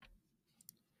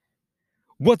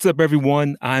What's up,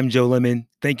 everyone? I'm Joe Lemon.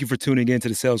 Thank you for tuning in to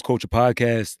the Sales Culture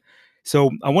Podcast. So,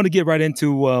 I want to get right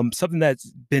into something that's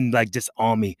been like just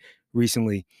on me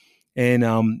recently. And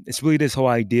it's really this whole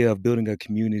idea of building a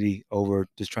community over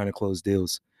just trying to close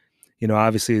deals.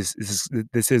 Obviously,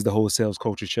 this is the whole sales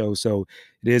culture show. So,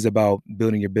 it is about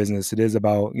building your business. It is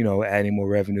about, adding more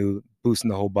revenue,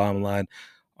 boosting the whole bottom line,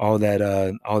 all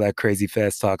that crazy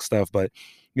fast talk stuff. But,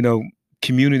 you know,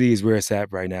 community is where it's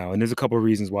at right now. And there's a couple of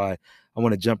reasons why I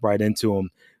want to jump right into them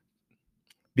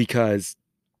because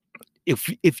if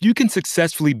you can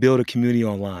successfully build a community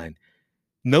online,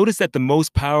 notice that the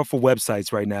most powerful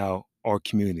websites right now are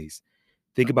communities.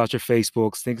 Think about your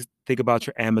Facebooks, think about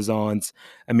your Amazons.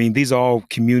 I mean, these are all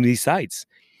community sites,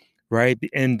 right?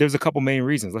 And there's a couple main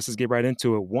reasons. Let's just get right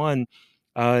into it. One,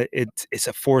 it's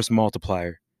a force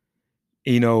multiplier.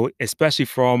 Especially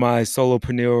for all my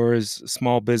solopreneurs,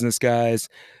 small business guys,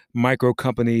 micro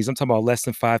companies. I'm talking about less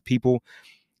than 5 people.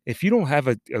 If you don't have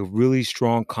a really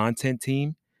strong content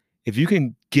team, if you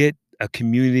can get a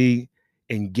community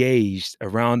engaged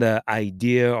around an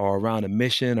idea or around a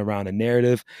mission, around a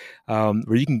narrative,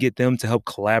 where you can get them to help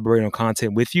collaborate on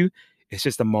content with you, it's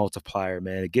just a multiplier,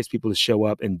 man. It gets people to show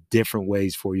up in different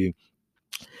ways for you.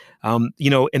 And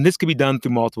this could be done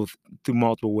through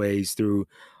multiple ways. Through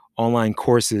online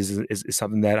courses is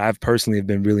something that I've personally have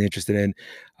been really interested in.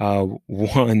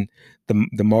 One,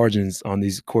 the margins on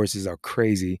these courses are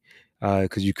crazy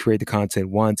because you create the content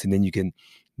once and then you can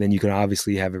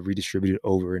obviously have it redistributed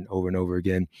over and over and over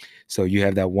again. So you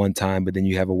have that one time, but then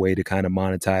you have a way to kind of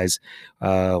monetize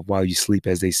while you sleep,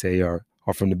 as they say, or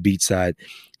from the beach side.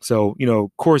 So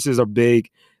courses are big,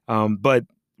 but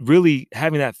really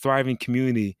having that thriving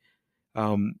community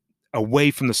um,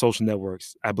 away from the social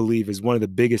networks, I believe, is one of the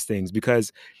biggest things because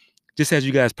just as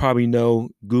you guys probably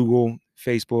know, Google,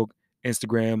 Facebook,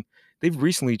 Instagram, they've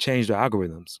recently changed their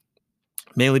algorithms,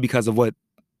 mainly because of what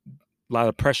a lot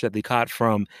of pressure that they caught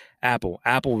from Apple.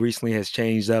 Apple recently has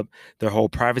changed up their whole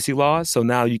privacy laws. So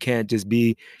now you can't just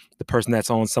be the person that's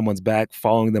on someone's back,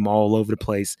 following them all over the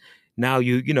place. Now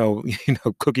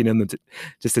cooking them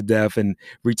just to death, and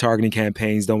retargeting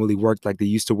campaigns don't really work like they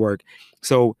used to work.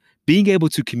 So being able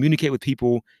to communicate with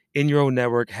people in your own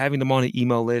network, having them on an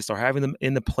email list or having them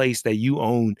in the place that you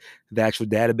own the actual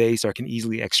database or can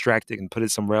easily extract it and put it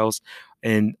somewhere else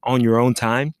and on your own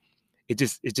time, it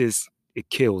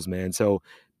kills, man. So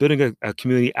building a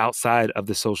community outside of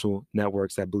the social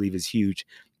networks, I believe, is huge.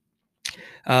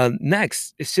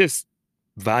 Next, it's just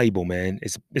valuable, man.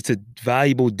 It's a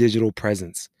valuable digital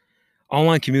presence.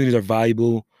 Online communities are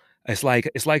valuable. It's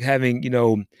like having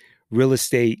real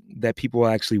estate that people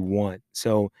actually want.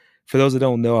 So for those that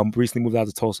don't know, I'm recently moved out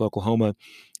to Tulsa, Oklahoma,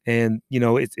 and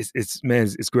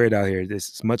it's great out here.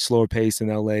 It's much slower pace than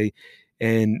LA,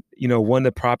 and one of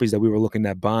the properties that we were looking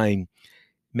at buying,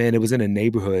 man, it was in a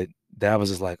neighborhood that I was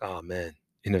just like, oh man,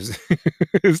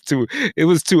 it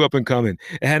was too up and coming.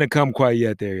 It hadn't come quite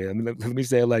yet there yet. I mean, let me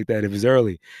say it like that. It was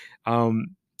early,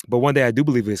 but one day I do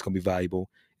believe it's going to be valuable,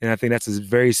 and I think that's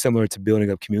very similar to building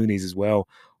up communities as well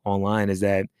online. Is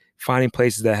that finding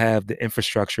places that have the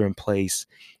infrastructure in place,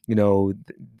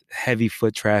 heavy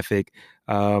foot traffic.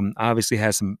 Obviously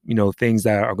has some things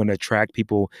that are going to attract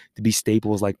people to be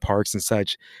staples like parks and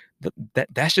such.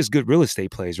 That's just good real estate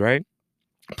plays, right?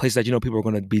 Place that people are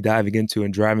going to be diving into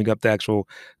and driving up the actual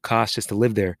cost just to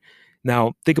live there.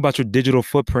 Now, think about your digital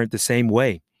footprint the same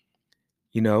way.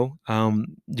 You're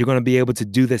going to be able to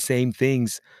do the same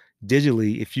things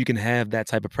digitally if you can have that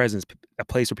type of presence, a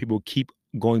place where people keep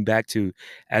going back to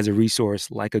as a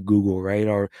resource, like a Google, right?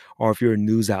 Or if you're a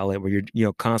news outlet where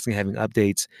you're constantly having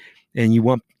updates, and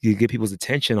you get people's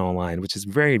attention online, which is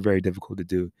very, very difficult to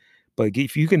do. But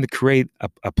if you can create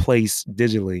a place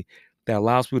digitally that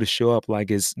allows people to show up like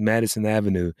it's Madison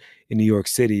Avenue in New York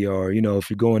City, or if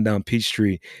you're going down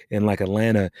Peachtree in like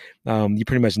Atlanta, you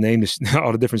pretty much name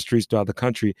all the different streets throughout the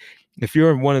country. If you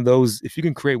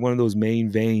can create one of those main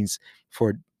veins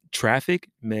for traffic,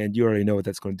 man, you already know what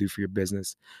that's going to do for your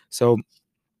business. So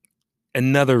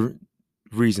another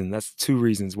reason, that's two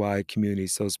reasons why community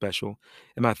is so special.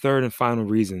 And my third and final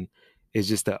reason is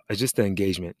just the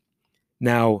engagement.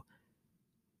 Now,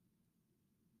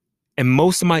 in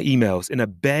most of my emails, in a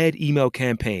bad email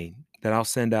campaign that I'll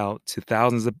send out to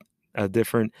thousands of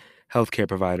different healthcare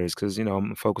providers, because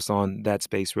I'm focused on that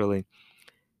space really,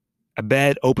 a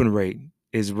bad open rate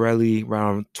is really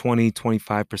around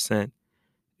 20-25%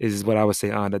 is what I would say.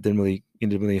 That didn't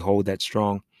really hold that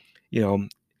strong.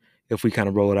 If we kind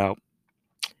of roll it out,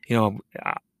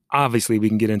 obviously we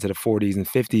can get into the 40s and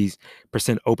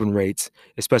 50s% open rates,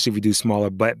 especially if we do smaller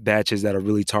batches that are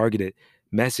really targeted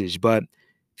message. But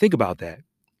think about that.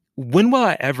 When will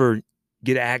I ever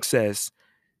get access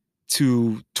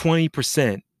to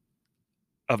 20%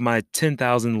 of my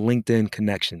 10,000 LinkedIn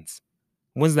connections.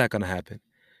 When's that going to happen?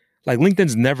 Like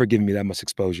LinkedIn's never given me that much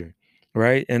exposure,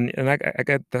 right? And like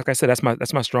I said,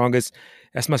 that's my strongest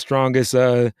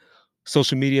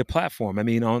social media platform. I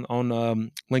mean, on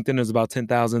LinkedIn there's about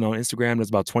 10,000. On Instagram there's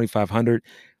about 2,500.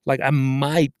 Like I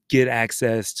might get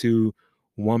access to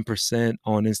 1%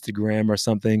 on Instagram or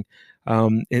something,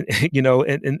 and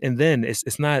and then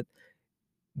it's not,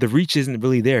 the reach isn't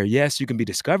really there. Yes, you can be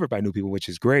discovered by new people, which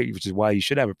is great, which is why you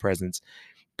should have a presence.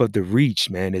 But the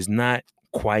reach, man, is not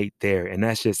quite there, and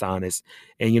that's just honest.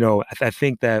 And I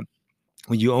think that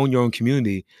when you own your own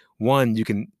community, one, you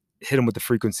can hit them with the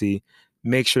frequency,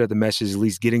 make sure that the message is at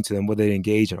least getting to them, whether they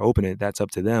engage and open it, that's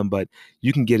up to them. But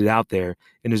you can get it out there,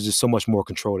 and there's just so much more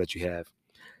control that you have.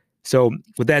 So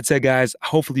with that said, guys,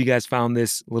 hopefully you guys found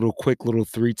this little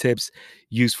 3 tips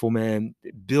useful, man.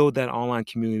 Build that online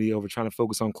community over trying to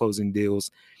focus on closing deals.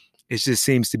 It just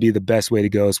seems to be the best way to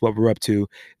go. It's what we're up to.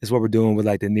 It's what we're doing with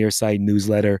like the Nearsight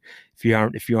newsletter. If you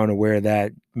aren't aware of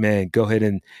that, man, go ahead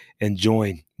and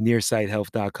join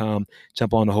nearsighthealth.com.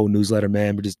 Jump on the whole newsletter,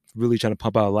 man. We're just really trying to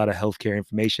pump out a lot of healthcare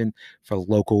information for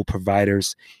local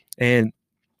providers. And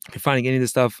if you're finding any of this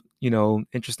stuff,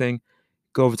 interesting,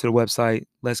 go over to the website.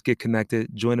 Let's get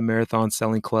connected. Join the Marathon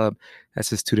Selling Club. That's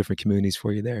just 2 different communities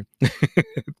for you there.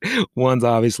 One's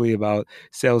obviously about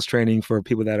sales training for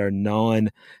people that are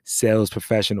non-sales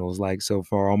professionals. Like, so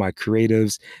for all my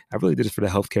creatives, I really did this for the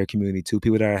healthcare community too.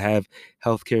 People that have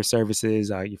healthcare services,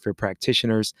 for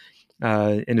practitioners.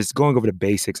 And it's going over the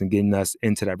basics and getting us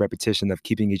into that repetition of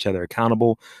keeping each other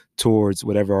accountable towards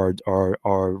whatever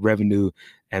our revenue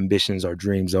ambitions, our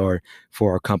dreams are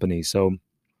for our company. So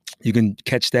you can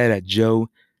catch that at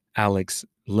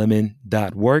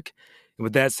joealexlemon.work. And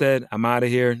with that said, I'm out of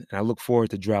here, and I look forward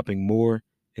to dropping more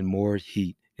and more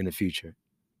heat in the future.